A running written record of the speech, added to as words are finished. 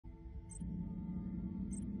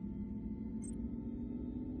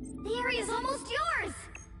The area's almost yours!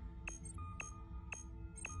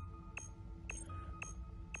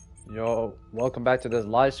 Yo, welcome back to this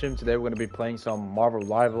live stream. Today we're going to be playing some Marvel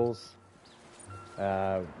Rivals.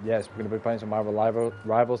 Yes, we're going to be playing some Marvel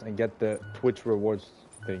Rivals and get the Twitch rewards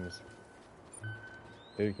things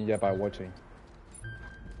that you can get by watching.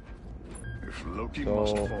 So,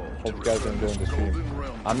 hope you guys are enjoying the stream.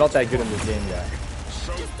 I'm not that good in this game yet.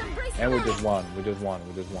 And we just won.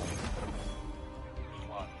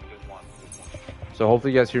 So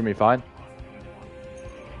hopefully you guys hear me fine.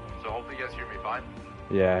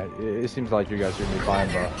 Yeah, it seems like you guys hear me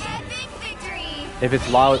fine, but if it's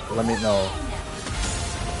loud, let me know.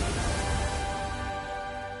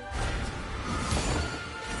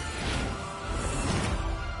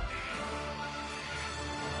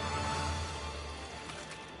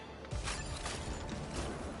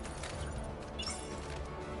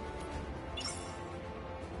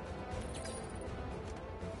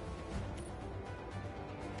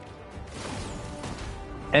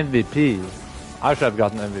 MVP. I should have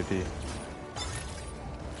gotten MVP.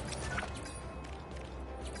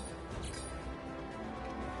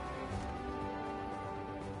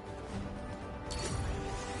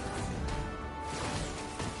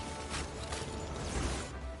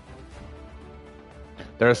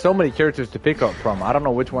 There are so many characters to pick up from. I don't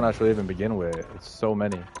know which one I should even begin with. It's so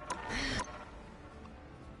many.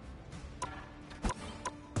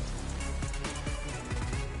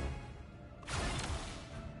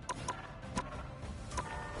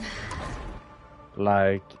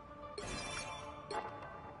 Like,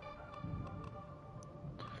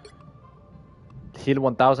 Heal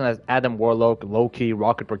 1000 as Adam Warlock, Loki,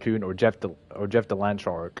 Rocket Raccoon, or Jeff the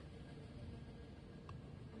Landshark.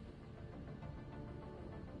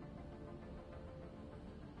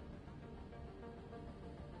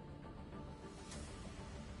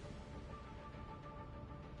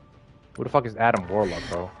 Who the fuck is Adam Warlock,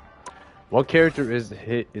 bro? What character is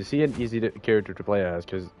he? Is he an easy character to play as?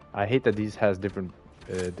 Because I hate that these has different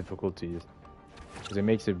difficulties. Because it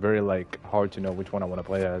makes it very like hard to know which one I want to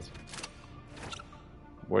play as.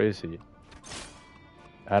 Where is he?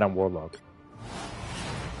 Adam Warlock.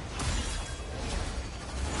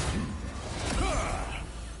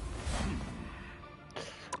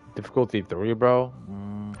 Difficulty 3, bro.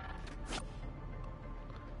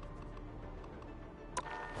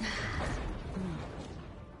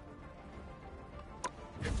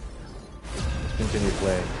 Continue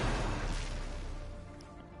playing.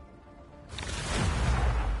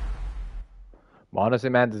 Honestly,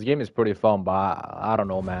 man, this game is pretty fun, but I don't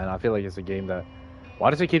know, man. I feel like it's a game that...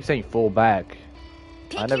 Why does it keep saying full back?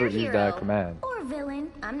 I never used that command. Or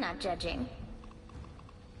villain. I'm not judging.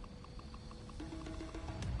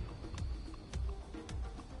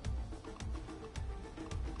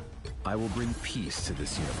 I will bring peace to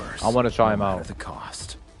this universe. I want to try him out. At the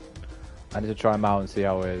cost. I need to try him out and see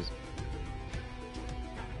how it is.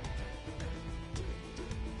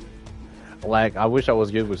 Like, I wish I was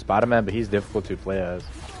good with Spider-Man, but he's difficult to play as.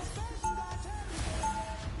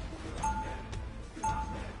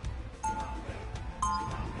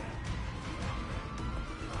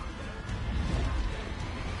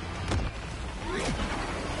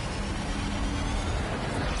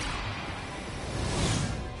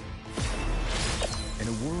 In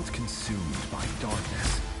a world consumed by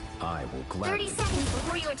darkness, I will gladly... 30 seconds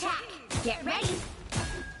before you attack. Get ready.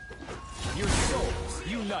 Your souls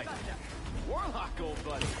united. Warlock, old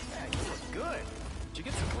buddy. Yeah, you look good. Did you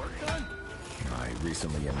get some work done? I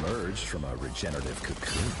recently emerged from a regenerative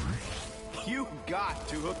cocoon. You got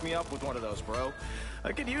to hook me up with one of those, bro.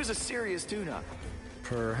 I could use a serious tune-up.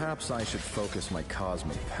 Perhaps I should focus my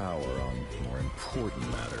cosmic power on more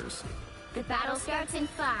important matters. The battle starts in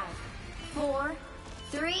 5, 4,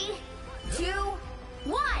 3, 2, 1.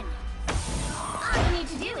 All you need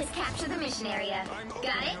to do is capture the mission area.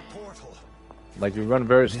 Got it? Like, you run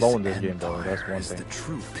very slow in this game, though. That's one is thing. The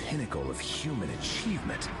true pinnacle of human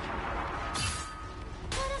achievement.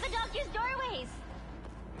 One of the doctor's doorways.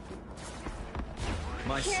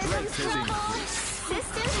 My strength has increased.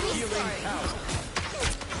 Systems Healing power.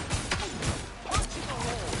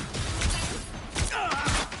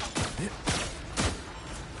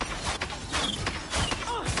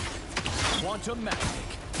 Quantum magic.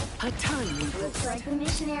 A tiny. Looks like the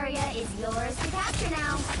mission area is yours to capture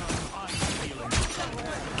now.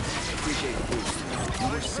 Appreciate the boost.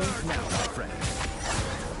 You're safe now, my friend.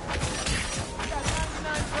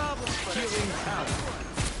 Healing power.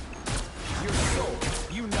 Your soul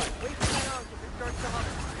unite.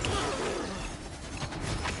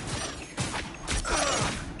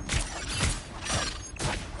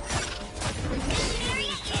 The mission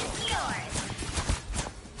area is yours.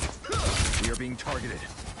 being targeted.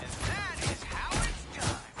 And that is how it's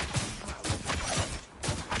done.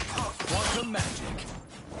 Quantum magic.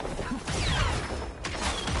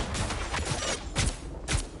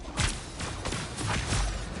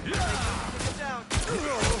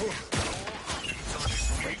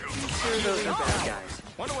 Sure those are bad guys.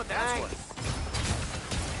 Wonder what that's worth.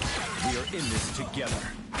 We are in this together.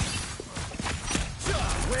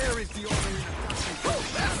 Where is the order? Oh,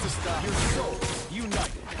 that's the stuff. Your souls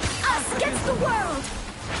united. Us against the world!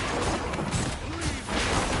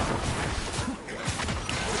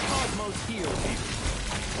 The cosmos heals you.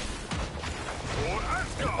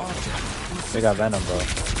 They got Venom, bro.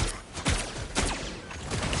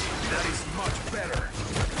 That is much better.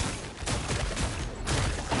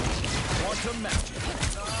 Quantum magic.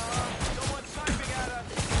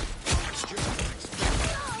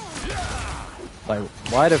 Like,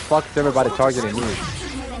 why the fuck is everybody targeting me? More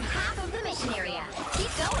than half of the mission area.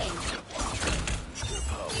 Keep going.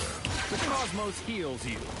 The cosmos heals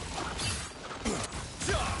you.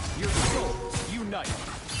 Your souls unite.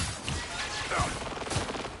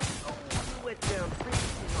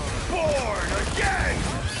 Born again!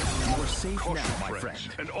 You are safe now, my friend.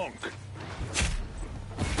 And Unk.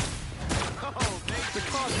 The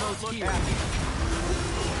cosmos heals you.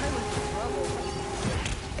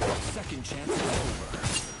 Second chance is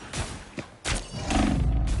over.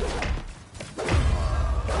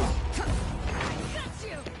 Got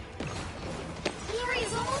you! Glory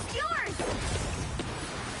is almost yours!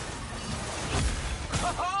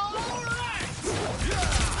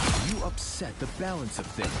 You upset the balance of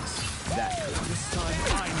things. That this time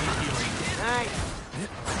I need healing.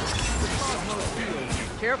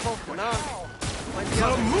 Careful, no.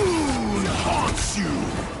 The moon haunts you!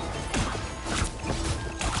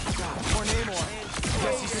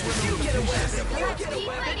 Let's keep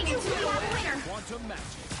fighting until we have a winner! Quantum magic.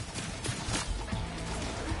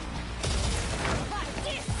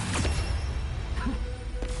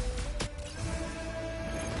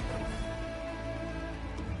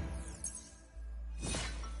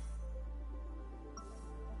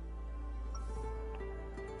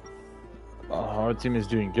 Our team is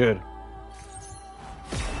doing good.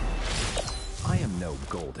 I am no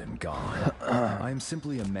golden god. I am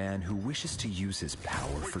simply a man who wishes to use his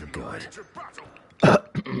power for good.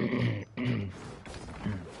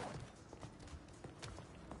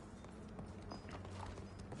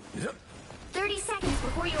 30 seconds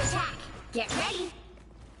before you attack. Get ready.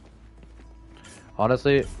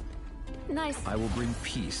 Honestly, Nice. I will bring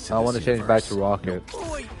peace to I this want to change back to universe. Rocket.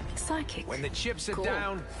 Psychic. When the chips are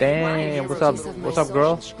down, Damn, what's up? What's up,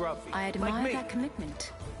 girl? I admire that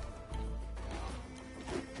commitment.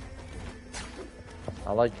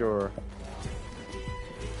 I like your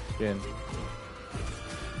skin.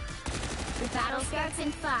 The battle starts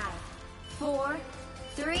in 5, 4,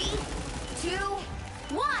 3, 2,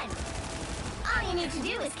 1. All you need to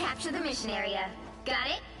do is capture the mission area. Got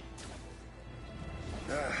it?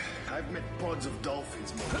 I've met pods of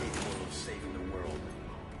dolphins more capable of saving the world.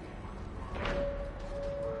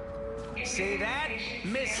 see that?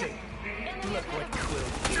 Missing. Look what Quill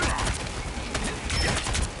did.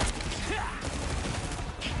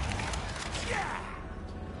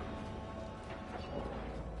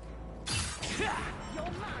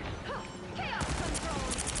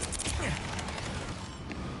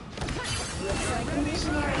 Looks like the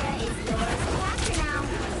mission area is yours to capture now.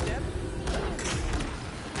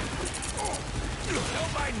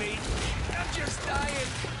 Don't mind me. I'm just dying.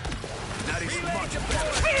 That is much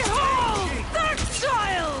Behold! That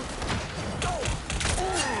child!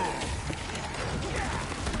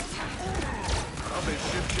 I'll be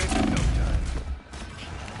ship-shape in no time.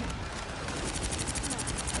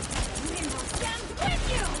 Nimble stands with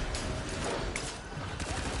you!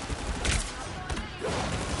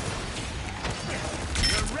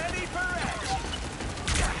 You're ready for action.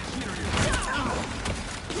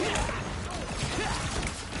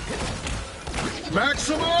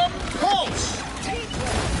 Maximum pulse!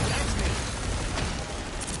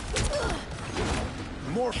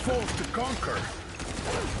 More foes to conquer.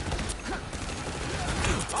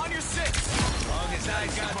 On your six. As long as I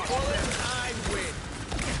got bullets, I win.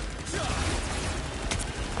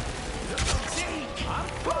 See, I'm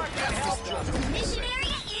fucked to help you. The mission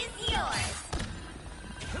area is yours.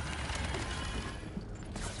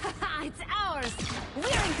 It's ours! We're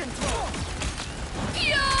in control!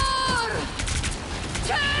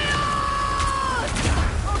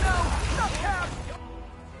 Oh no! Stop Cap!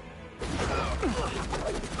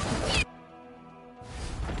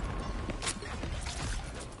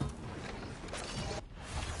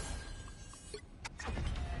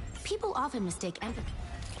 People often mistake empathy.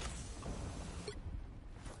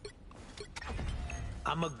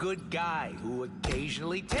 I'm a good guy who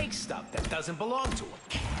occasionally takes stuff that doesn't belong to him.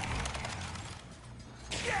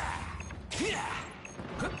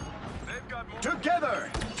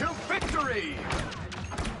 Together to victory!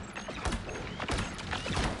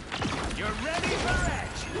 You're ready for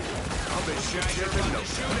action! I'll be shaggy You're going to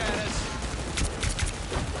shoot at us!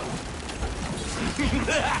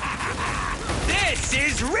 This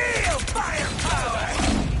is real firepower!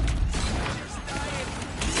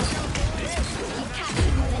 You've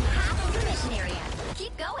captured more than half of the mission area.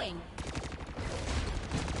 Keep going.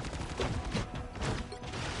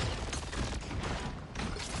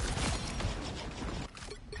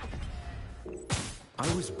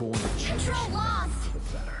 I was born to change Control lost. for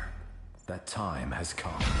the better. That time has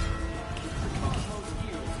come.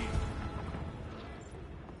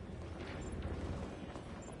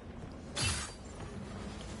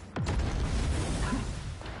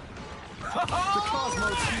 The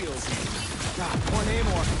Cosmos heals. God, poor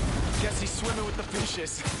Namor. Guess he's swimming with the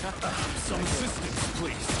fishes. Some assistance,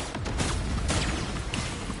 please.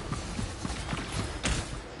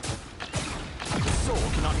 The soul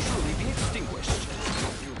cannot truly be extinguished.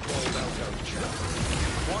 You called out our chap.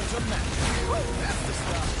 Quantum magic. That's the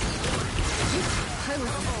stuff.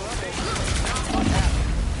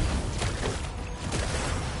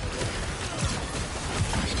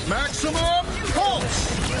 Maximum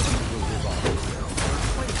pulse!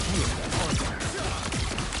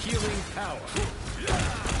 Healing power.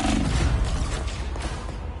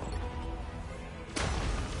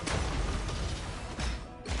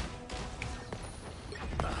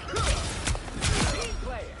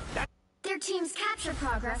 Their team's capture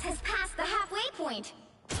progress has passed the halfway point.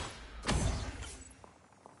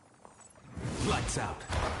 Lights out.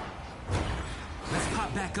 Let's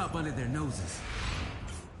pop back up under their noses.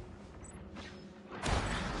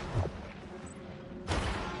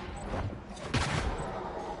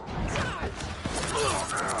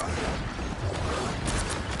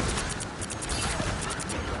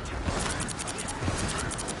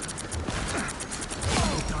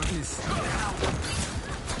 Darkness.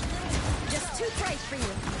 Just too bright for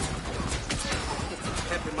you.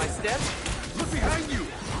 Pep in my step. Look behind you.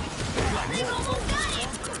 We've almost got it!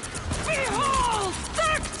 Behold!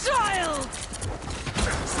 Dark child!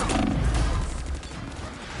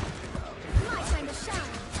 My time to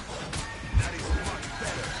shine.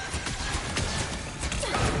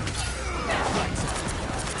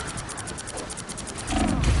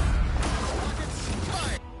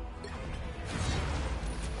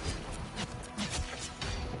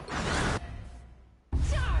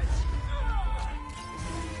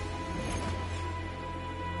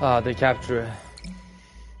 Ah, they capture it.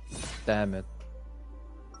 Damn it.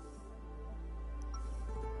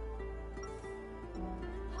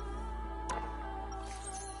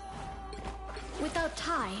 Without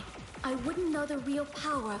Ty, I wouldn't know the real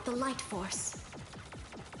power of the light force.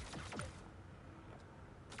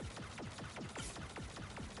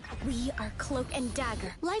 We are cloak and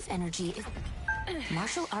dagger. Life energy is...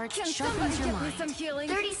 Martial arts sharpens your mind. Some healing.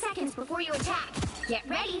 30 seconds before you attack. Get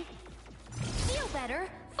ready. Feel better,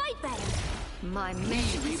 fight better. My Maybe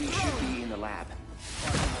mission we is should growing. be in the lab.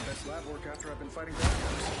 My best lab work after I've been fighting bad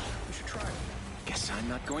guys. We should try it. Guess I'm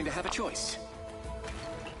not going to have a choice.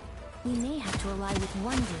 We may have to ally with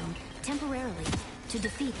one doom, temporarily, to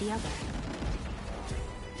defeat the other.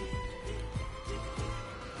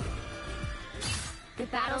 The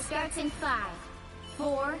battle starts in 5,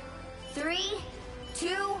 4, 3, 2,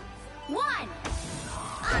 1.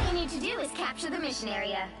 All you need to do is capture the mission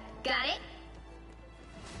area. Got it?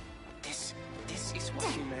 This is what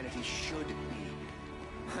humanity should be.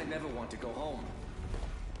 I never want to go home.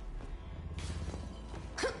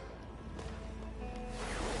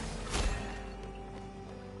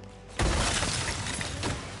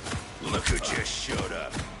 Look who just showed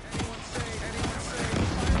up.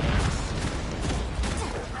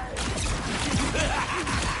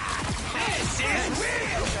 This is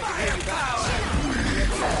real firepower!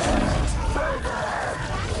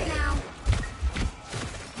 Now,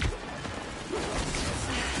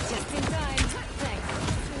 Just in time. Thanks.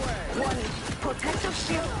 Warning. Protective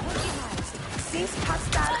shield utilized. Cease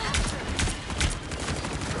hostile.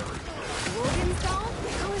 Wogan Song?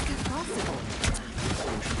 How is this possible?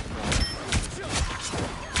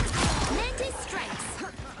 Mantis strikes.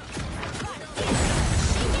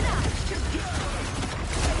 Shake it up.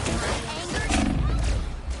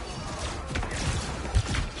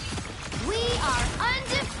 we are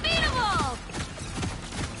undefeatable!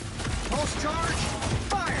 Pulse charge!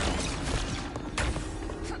 Fire!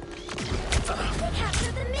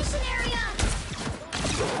 Capture the mission area!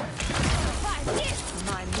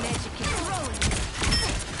 My magic is growing.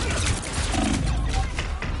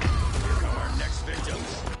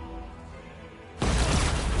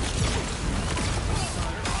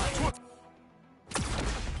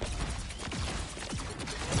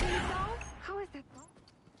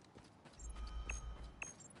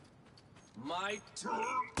 My turn.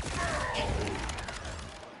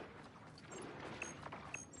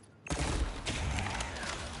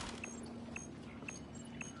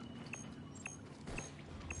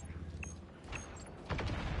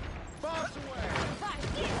 Bombs away.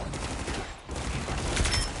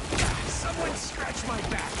 Someone scratch my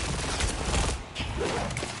back.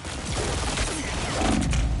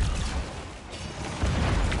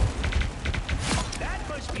 That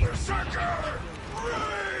must be Berserker!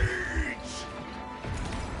 Rage!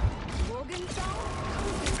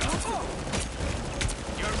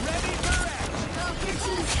 You're ready for action! Your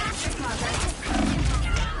team's action progress.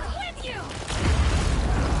 With you!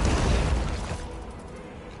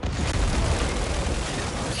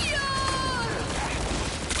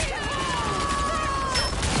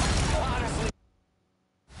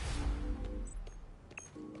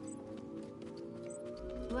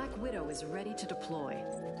 Black Widow is ready to deploy.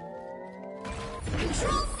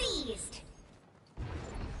 Control seized!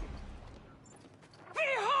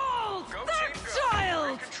 Behold Go, the Team Go.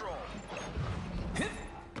 child! Control.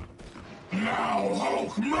 Now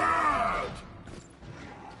Hulk mad!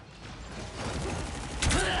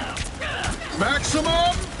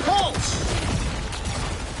 Maximum pulse!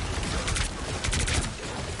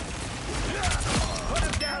 Put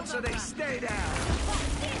them down so they stay down.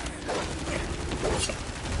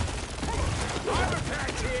 Armor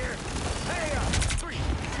pack's here. Hey up. 3, 2,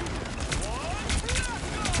 1.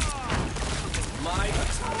 My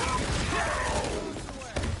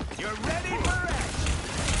You're ready for action.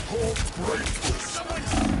 Hulk break!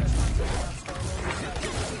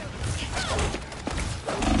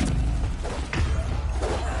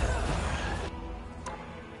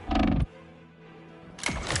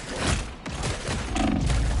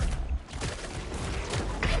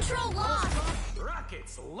 Control lost!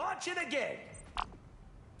 Rockets launching again.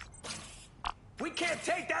 We can't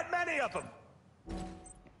take that many of them.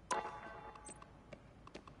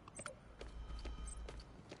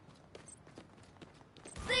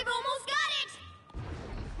 They've almost got it!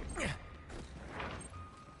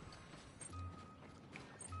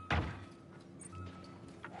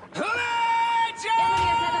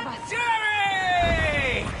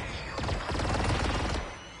 Jerry!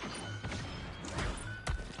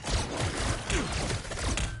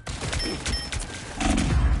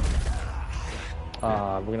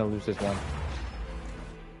 We're gonna lose this one.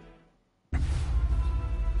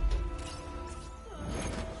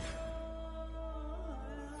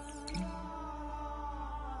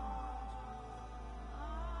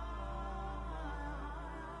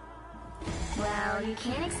 Well, you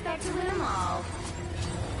can't expect to win them all.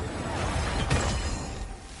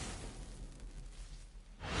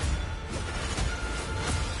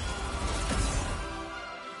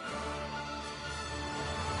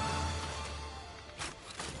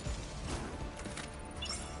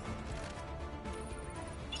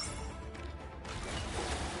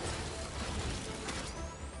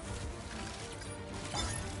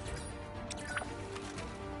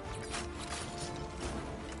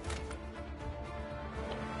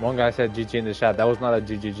 One guy said GG in the chat. That was not a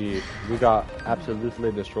GGG. We got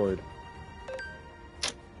absolutely destroyed.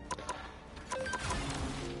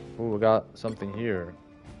 Ooh, we got something here.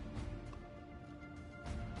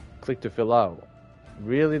 Click to fill out.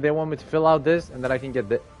 Really? They want me to fill out this and then I can get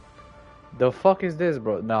the fuck is this,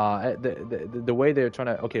 bro? Nah, the way they're trying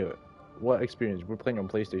to... Okay, what experience? We're playing on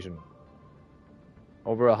PlayStation.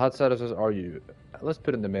 Over a hot status are you? Let's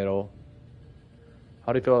put it in the middle.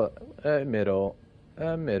 How do you feel? Middle.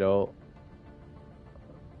 Middle.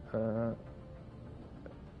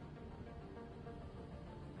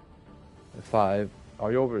 5.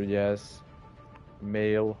 Are you over? Yes.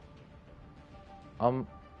 Male. I'm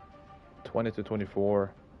 20 to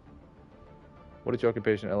 24. What is your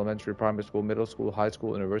occupation? Elementary, primary school, middle school, high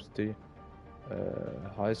school, university?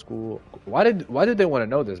 High school. Why did they want to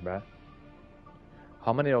know this, man?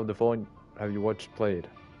 How many of the phone have you watched played?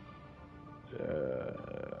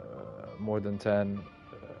 More than 10.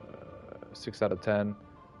 6 out of 10.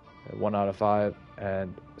 1 out of 5,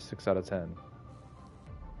 and 6 out of 10.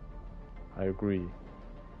 I agree.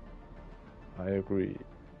 I agree.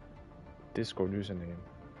 Discord username.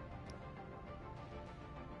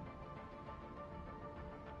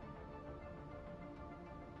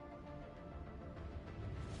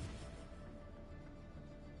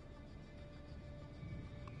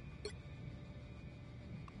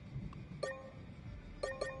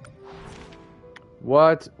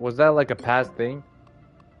 What? Was that like a past thing?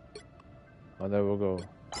 Oh, there we'll go.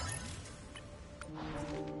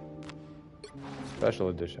 Special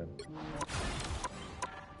edition.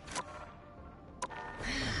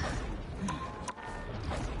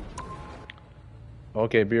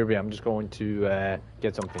 Okay, BRB, I'm just going to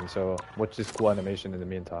get something. So watch this cool animation in the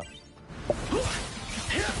meantime.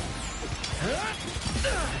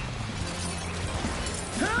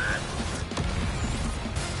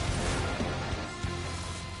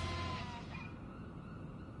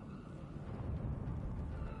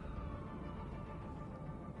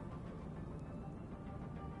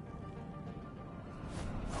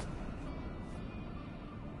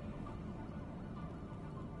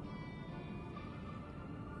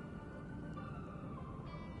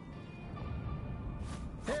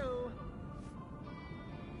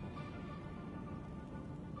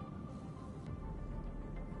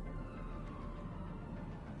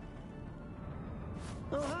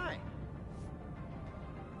 Oh, hi.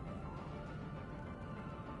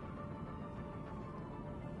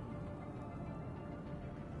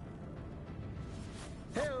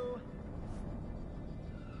 Hey-o.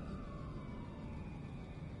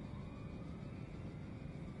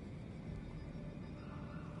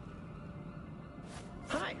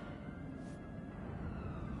 Hi.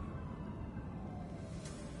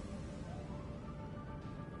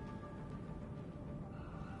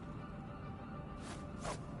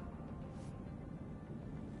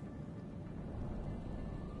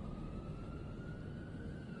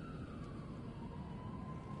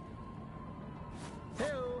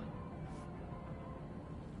 Hey-o.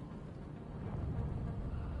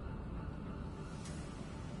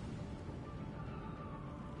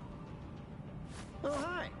 Oh,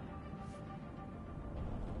 hi.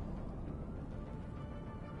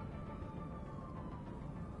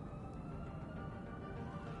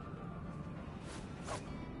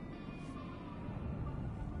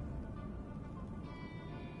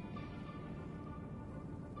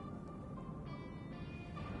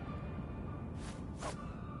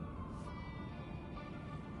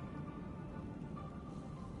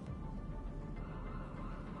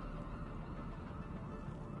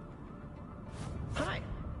 Hi.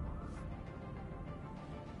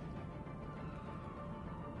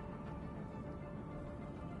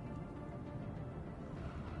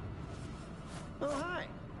 Oh, hi.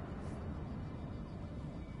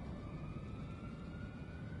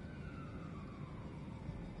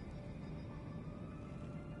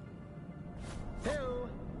 Hey-o.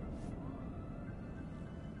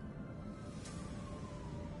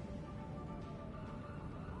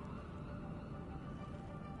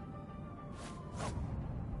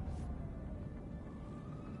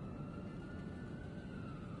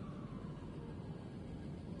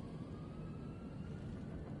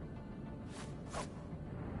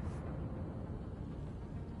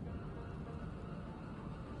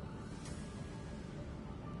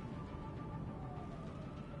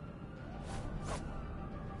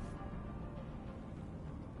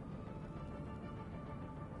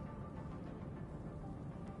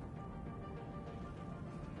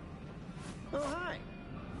 Oh, hi.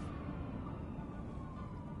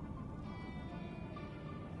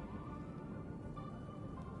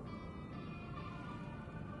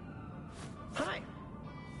 Hi.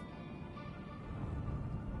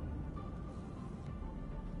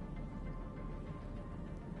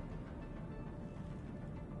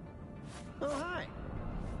 Oh, hi.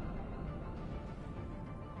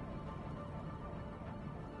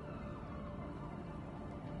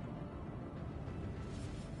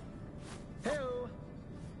 Hey-o.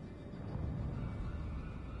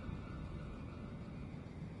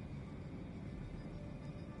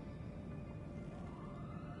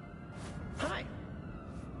 Hi.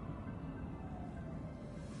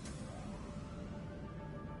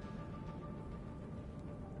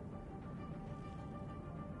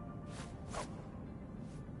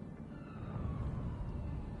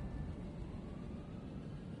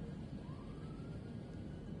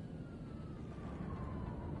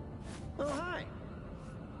 Oh, hi.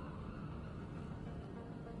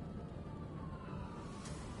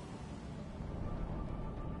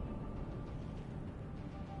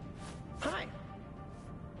 Hi.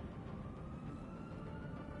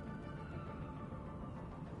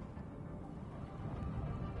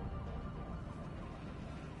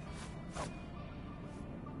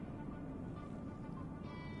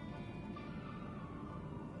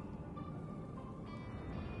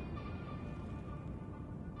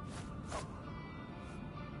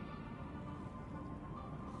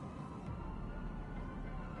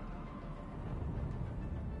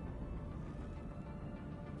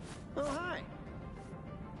 Oh, hi.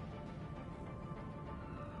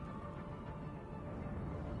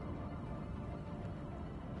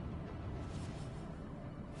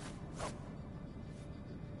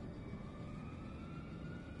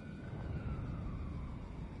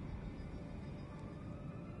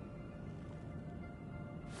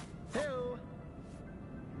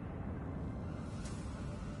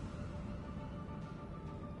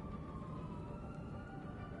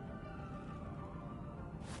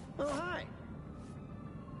 Oh, hi.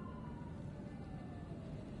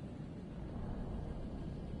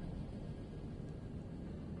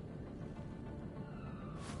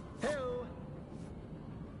 Hello.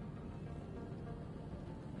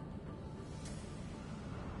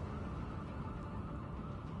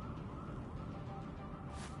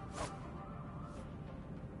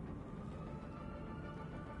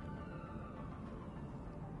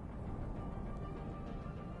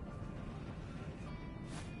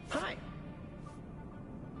 Hi.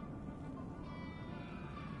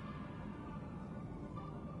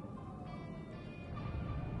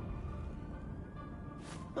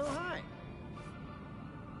 Oh, hi.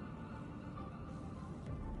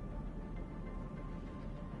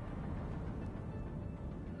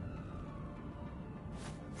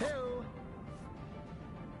 Hello.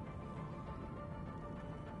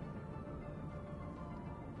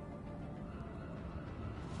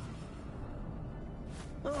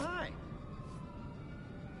 Oh, hi.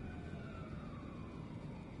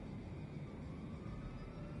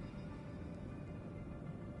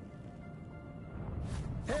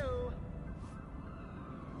 Hello.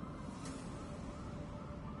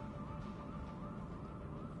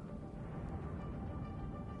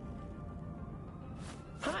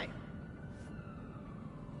 Hi.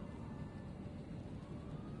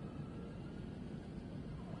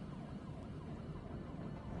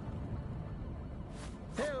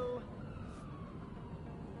 Hello.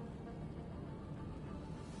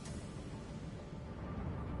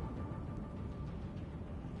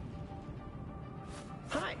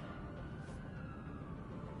 Hi.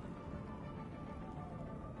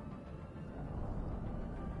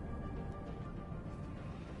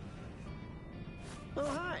 Oh,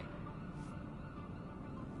 hi.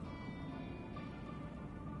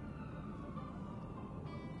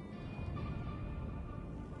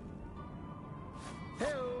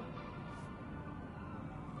 Hello.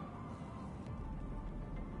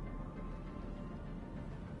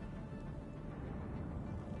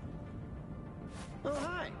 Oh,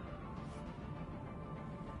 hi.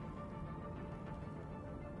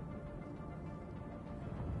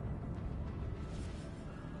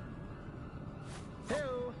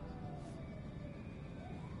 Hello.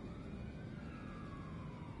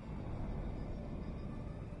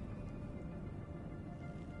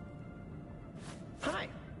 Hi.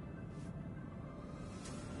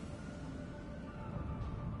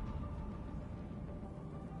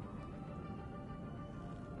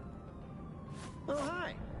 Oh,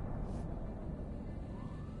 hi.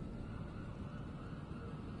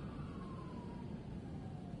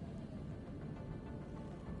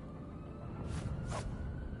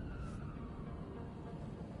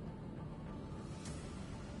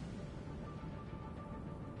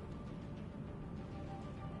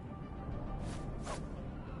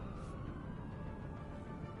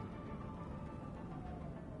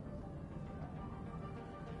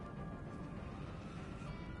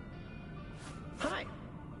 Hi.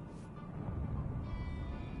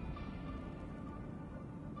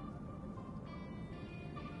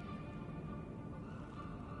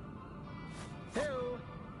 Hello.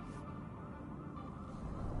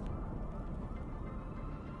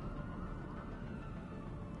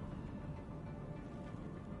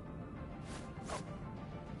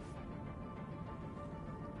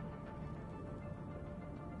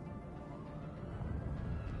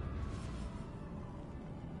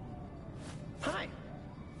 Hi.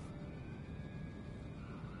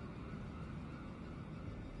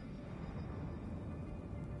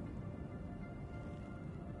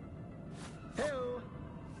 Hello.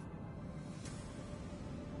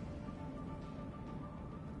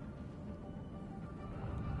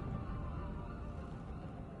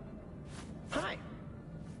 Hi.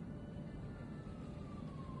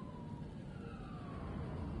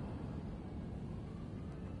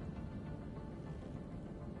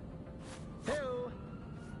 Hello.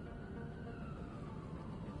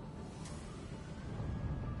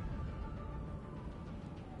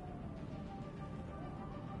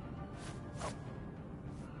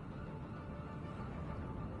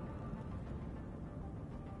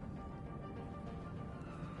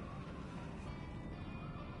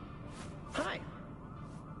 Hi.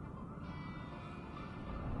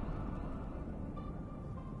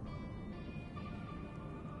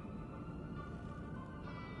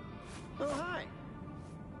 Oh, hi.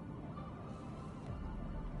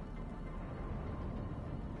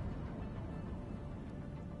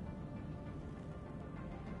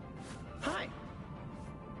 Hi.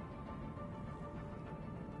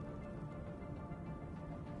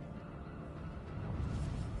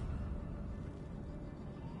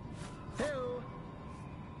 Hello.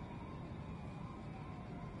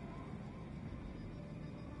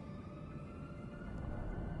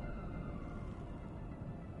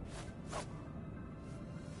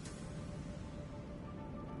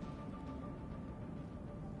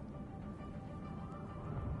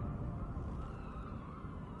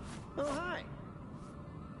 Oh, hi.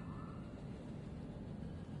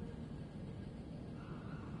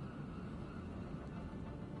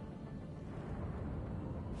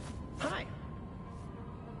 Hi.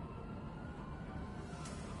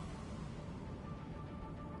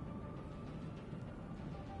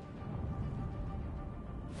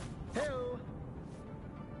 Hello.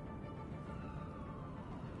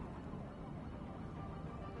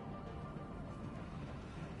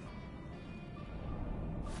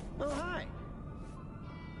 Oh, hi.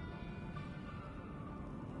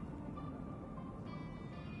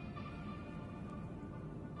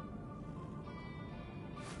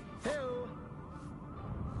 Hello.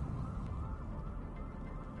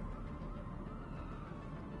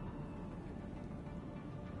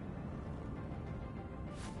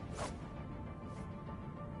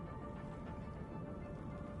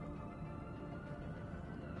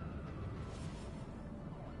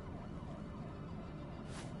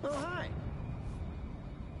 Oh, hi.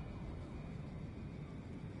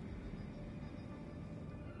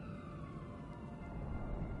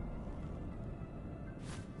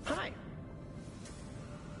 Hi.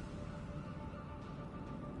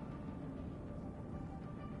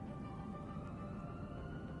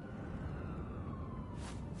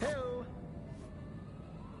 Hello.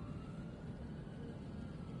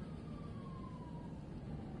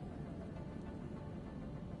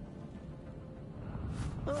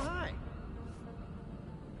 Oh, hi.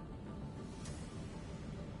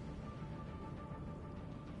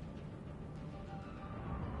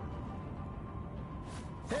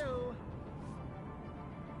 Hello.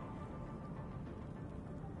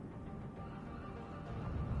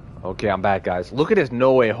 Okay, I'm back, guys. Look at this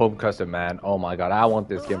No Way Home custom, man. Oh my god, I want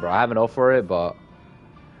this game, bro. I have enough for it, but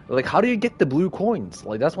like, how do you get the blue coins?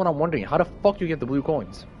 Like, that's what I'm wondering. How the fuck do you get the blue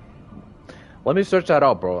coins? Let me search that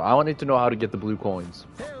out, bro. I need to know how to get the blue coins.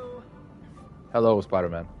 Hello. Hello,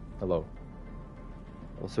 Spider-Man. Hello.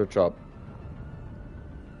 I'll search up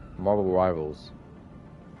Marvel Rivals.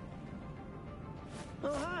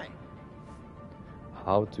 Oh, hi.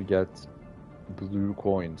 How to get blue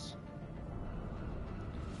coins.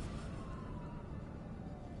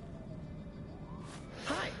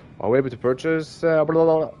 Hi. Are we able to purchase? Blah, blah,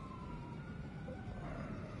 blah.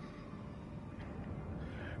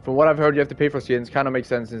 From what I've heard, you have to pay for skins. Kind of makes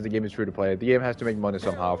sense since the game is free to play. The game has to make money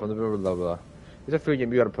somehow. From the blah blah blah. It's a free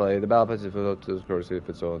game. You gotta play. The battle pass is for the course if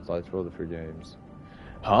it's all inside for all the free games.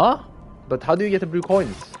 Huh? But how do you get the blue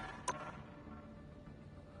coins?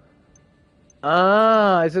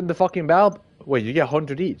 Ah, it's in the fucking battle. Wait, you get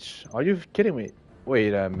 100 each. Are you kidding me?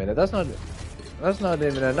 Wait a minute. That's not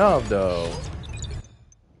even enough though.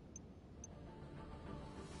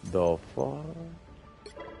 The fuck?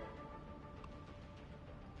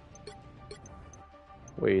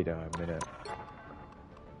 Wait a minute.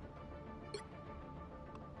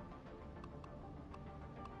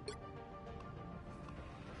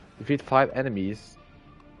 Defeat 5 enemies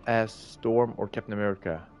as Storm or Captain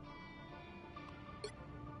America.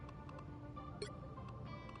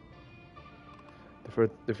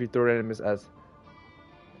 Defeat 3 enemies as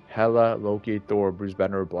Hela, Loki, Thor, Bruce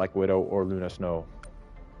Banner, Black Widow, or Luna Snow.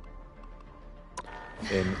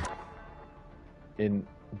 In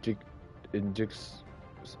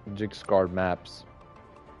Jigscard maps.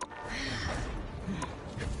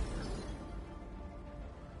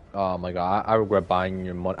 Oh my god, I regret buying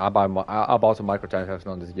your money. I bought some microtransactions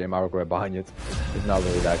on this game. I regret buying it. It's not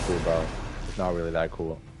really that cool, bro. It's not really that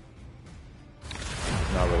cool.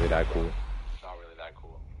 It's not really that cool. It's not really that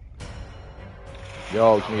cool.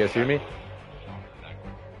 Yo, can you guys hear me?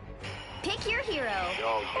 Pick your hero.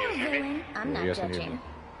 Yo, or villain. I'm not judging.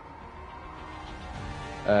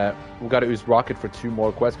 We gotta use Rocket for 2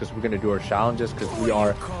 more quests because we're gonna do our challenges because we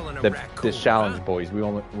are the challenge boys. We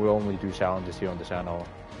only do challenges here on the channel.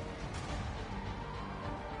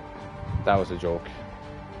 That was a joke.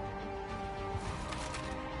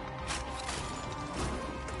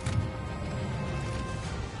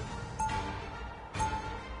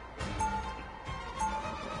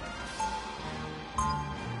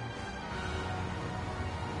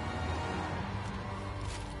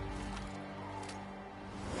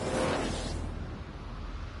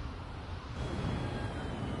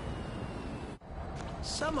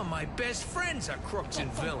 Some of my best friends are crooks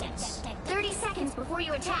and villains. 30 seconds before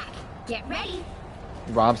you attack. Get ready.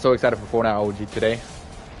 Bro, I'm so excited for Fortnite OG today.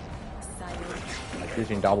 Like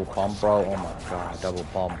using double pump, bro. Oh my god, double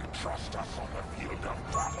pump.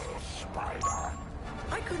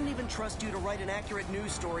 I couldn't even trust you to write an accurate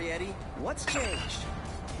news story, Eddie. What's changed?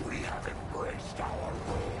 We have embraced our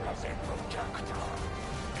role as a protector.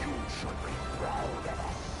 You should be proud of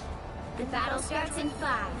us. The battle starts in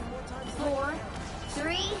 5, 4,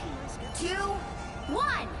 3, 2,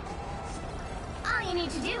 1. All you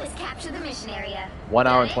need to do is capture the mission area. 1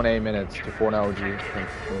 hour and 28 minutes to 4 hour G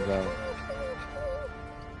comes out.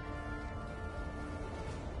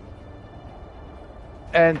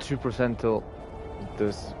 And 2% till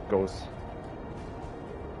this goes.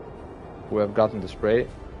 We have gotten the spray.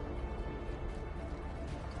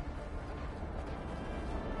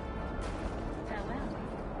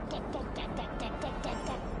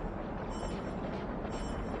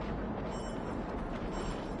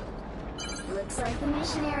 Looks like the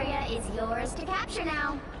mission area is yours to capture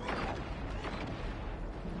now.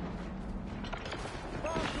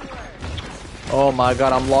 Oh my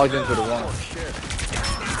god, I'm logged into the wrong.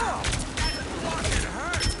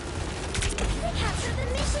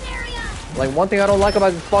 Like, one thing I don't like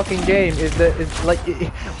about this fucking game is that it's like,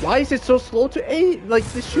 why is it so slow to aim? Like,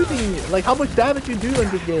 the shooting, like, how much damage you do in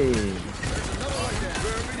this game?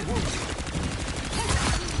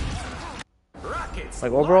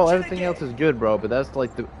 Like, overall, everything else is good, bro, but that's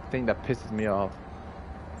like the thing that pisses me off.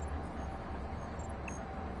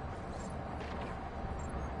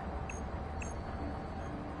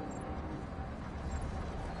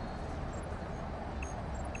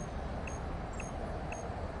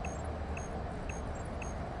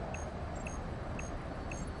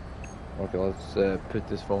 Okay, let's put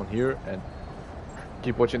this phone here and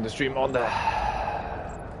keep watching the stream on the...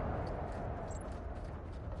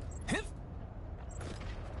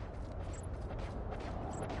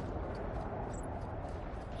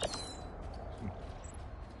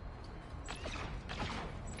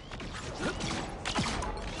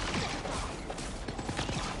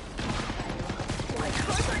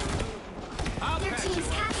 Your team's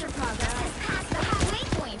capture progress has passed the halfway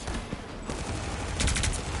point.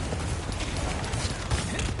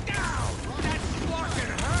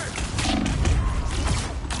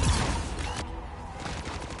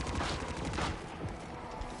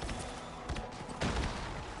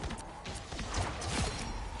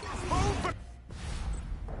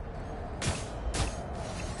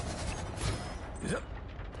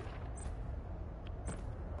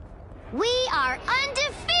 We are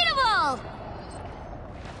undefeatable!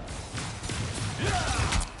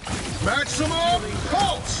 Maximum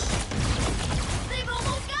pulse! They've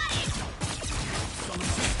almost got it! Some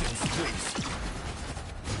assistance, please.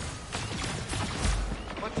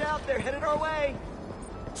 Watch out, they're headed our way.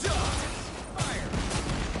 Fire!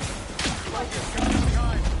 Focus coming up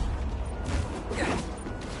behind.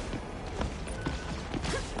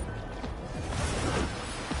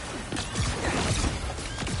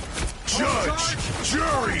 Judge,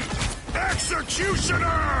 jury,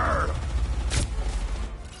 executioner!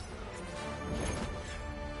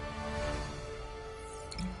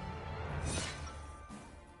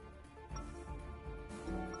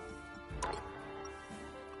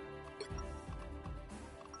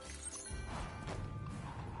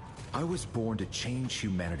 I was born to change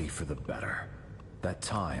humanity for the better. That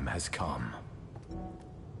time has come.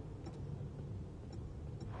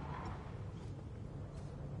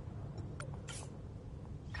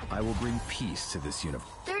 I will bring peace to this universe.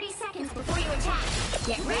 30 seconds before you attack.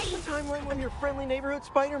 Get ready. What's the timeline when you're friendly neighborhood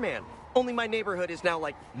Spider-Man? Only my neighborhood is now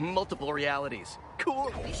like multiple realities.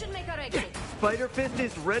 Cool. We should make our exit. Spider Fist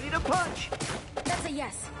is ready to punch. That's a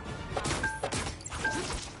yes.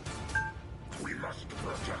 We must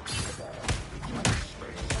protect the ball.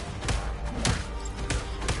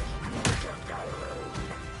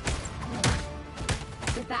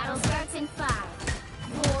 The battle starts in 5,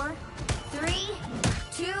 4, 3,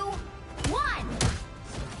 2, 1.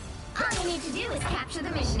 All you need to do is capture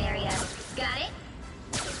the mission area. Got it?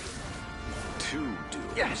 2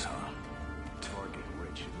 dudes, Yes. huh?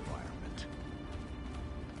 Target-rich environment.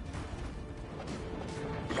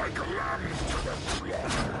 Like lambs to the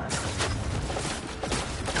slaughter.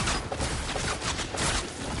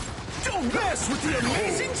 Don't mess with the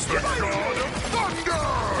amazing The Spider! god of thunder!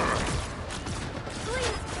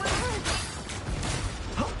 Please, we're hurt.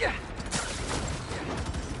 Oh, yeah.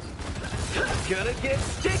 Gonna get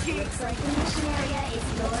sticky. Looks like the mission area is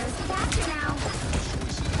yours to capture now.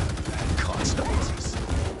 Consequences.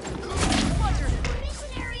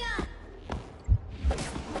 Mission area!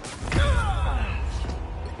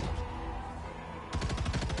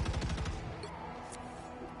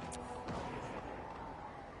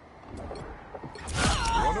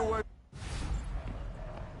 Run away.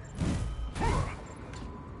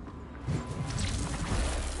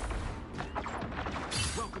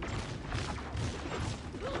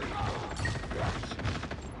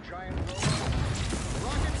 Giant robot.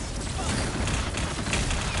 Rockets.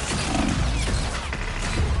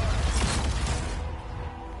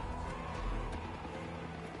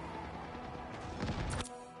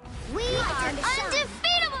 Time to shine.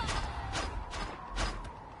 Undefeatable!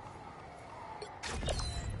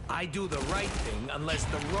 I do the right thing unless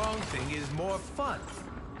the wrong thing is more fun.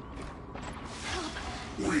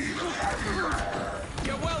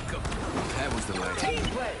 You're welcome. That was the last. Team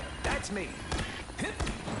play. That's me. The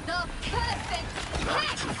perfect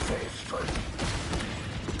hit!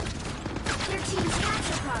 Your team's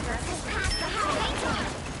capture progress has passed the halfway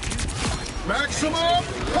point. Maximum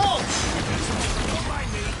pulse! Don't mind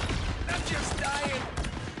me. I'm just dying.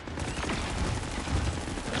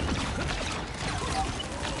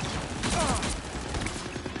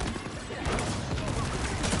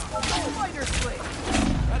 Fighter slave.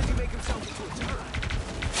 How did he make himself into a turret?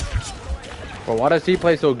 Bro, why does he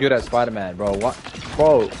play so good at Spider-Man, bro? What,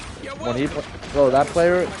 bro? When he, bro, that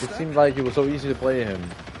player, it seemed like it was so easy to play him.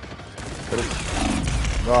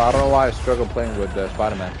 Bro, I don't know why I struggle playing with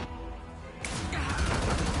Spider-Man.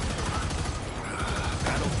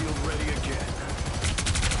 Battlefield ready again.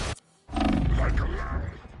 Like a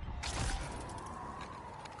lamb.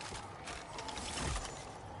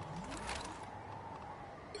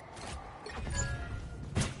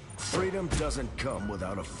 Freedom doesn't come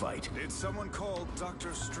without a fight. Did someone call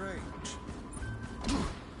Doctor Strange?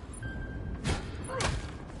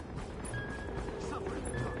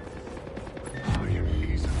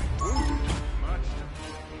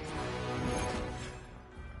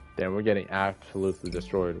 Damn, we're getting absolutely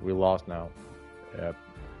destroyed. We lost now. Yep.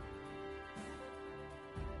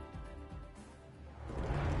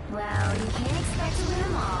 Well, you can't expect to win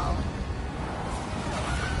them all.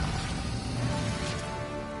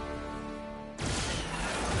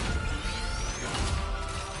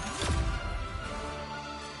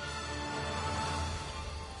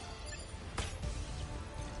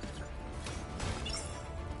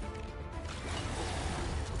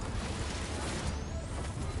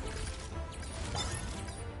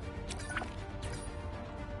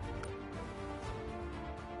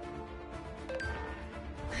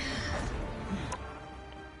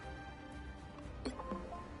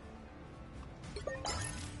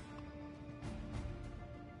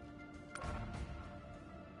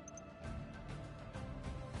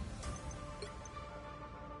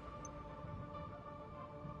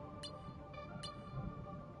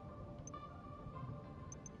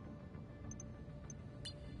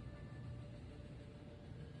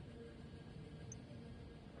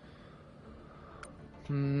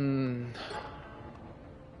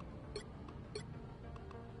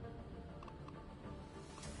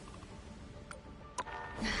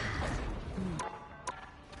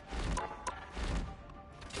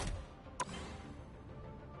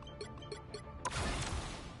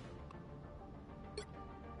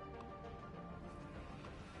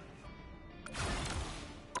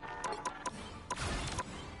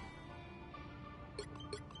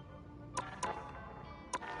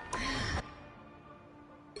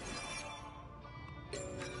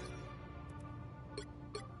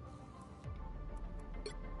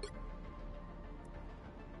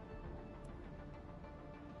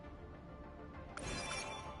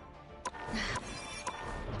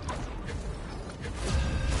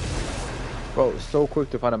 Bro, it's so quick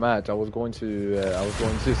to find a match. I was going to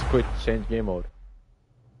just quick change game mode.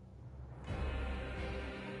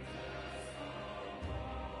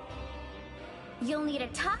 You'll need a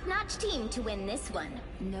top-notch team to win this one.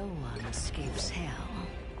 No one escapes hell.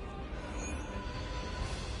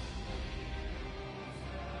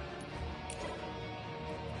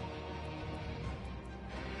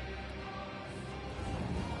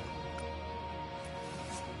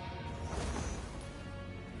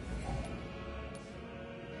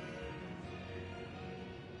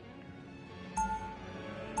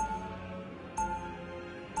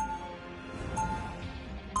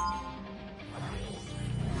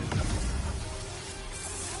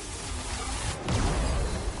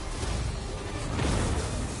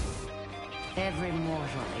 Every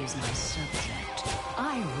mortal is my subject.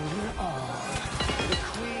 I rule all. The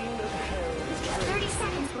Queen of Hell. 30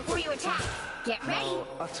 seconds before you attack. Get ready. How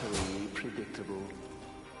utterly predictable.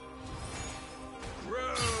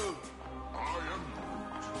 Rude!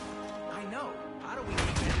 I know. How do we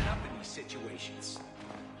keep ending up in these situations?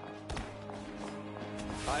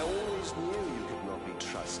 I always knew you could not be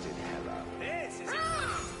trusted, Hela. This is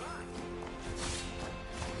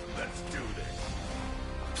Let's do this.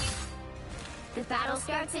 The battle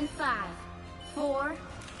starts in 5, 4,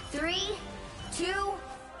 3, 2,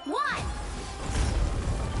 1.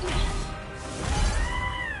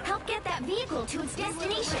 Help get that vehicle to its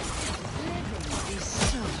destination. Living is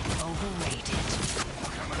so overrated.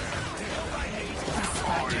 The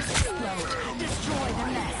spiders explode. Destroy the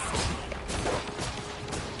nest.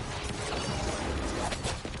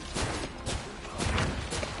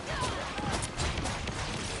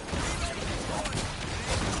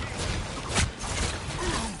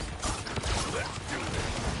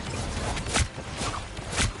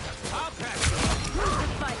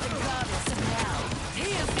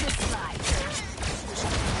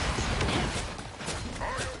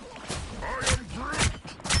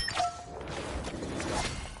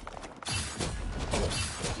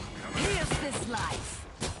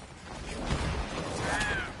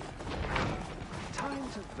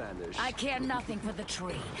 accomplish? I care nothing for the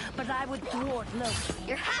tree, but I would thwart Loki.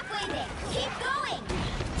 You're halfway there. Keep going.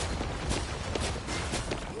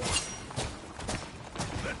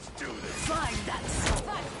 Let's do this. Find that soul.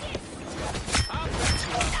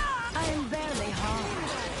 I am barely harmed.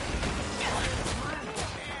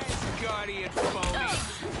 Guardian phony.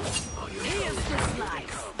 Here's the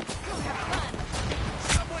slice.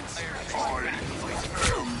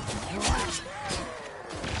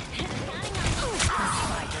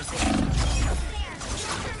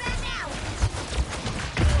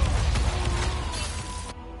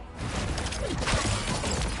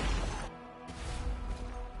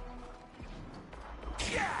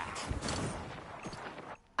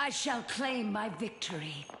 I shall claim my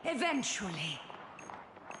victory, eventually.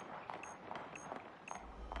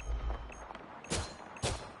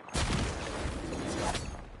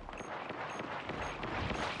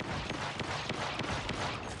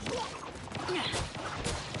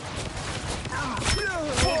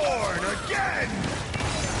 Born again!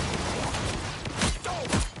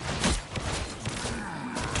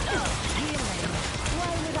 Why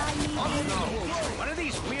would I need Oh no! What are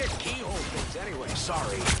these weird keyhole things anyway?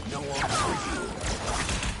 Sorry, no one for you.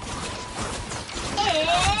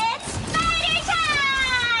 It's spider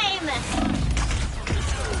time!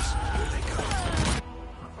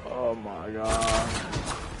 Oh my god.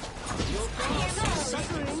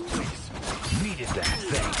 Needed that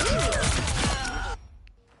thing.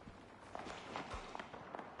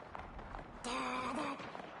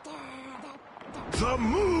 The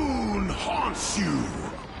moon haunts you!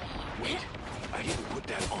 Wait, I didn't put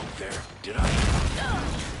that on there, did I?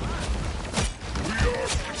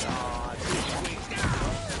 Here's the slice.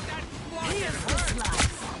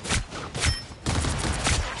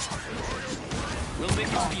 We'll make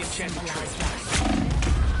it the intended trick.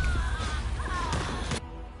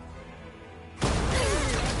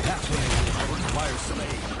 That's what I require some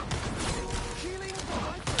aid.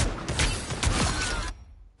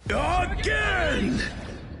 Again!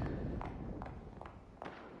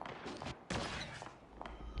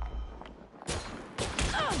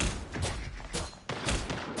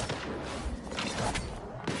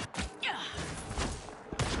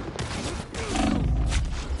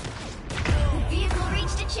 The vehicle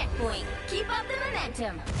reached a checkpoint. Keep up the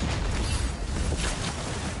momentum.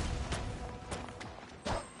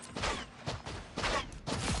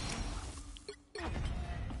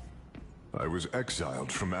 I was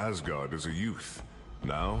exiled from Asgard as a youth.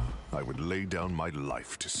 Now, I would lay down my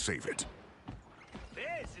life to save it.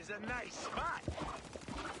 This is a nice spot.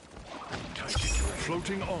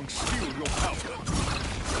 Floating on steel your power.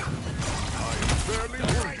 I am barely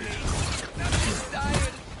wounded.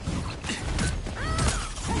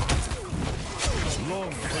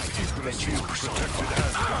 Long has Yggdrasil protected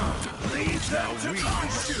Asgard. Leave Now we will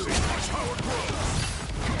see my power grow.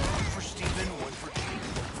 One for Steven, one for Keith,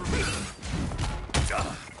 one for me.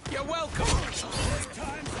 You're welcome.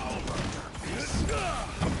 Time's over.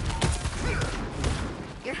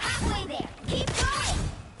 You're halfway there. Keep going.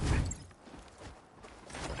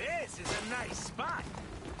 This is a nice spot.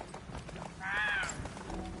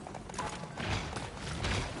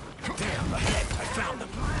 Damn, ahead. I found them.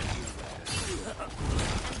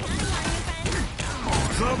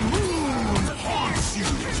 The moon haunts you.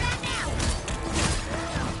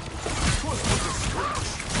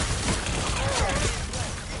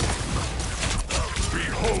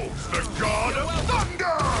 Behold the god of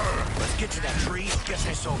thunder! Let's get to that tree. Get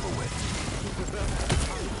this over with.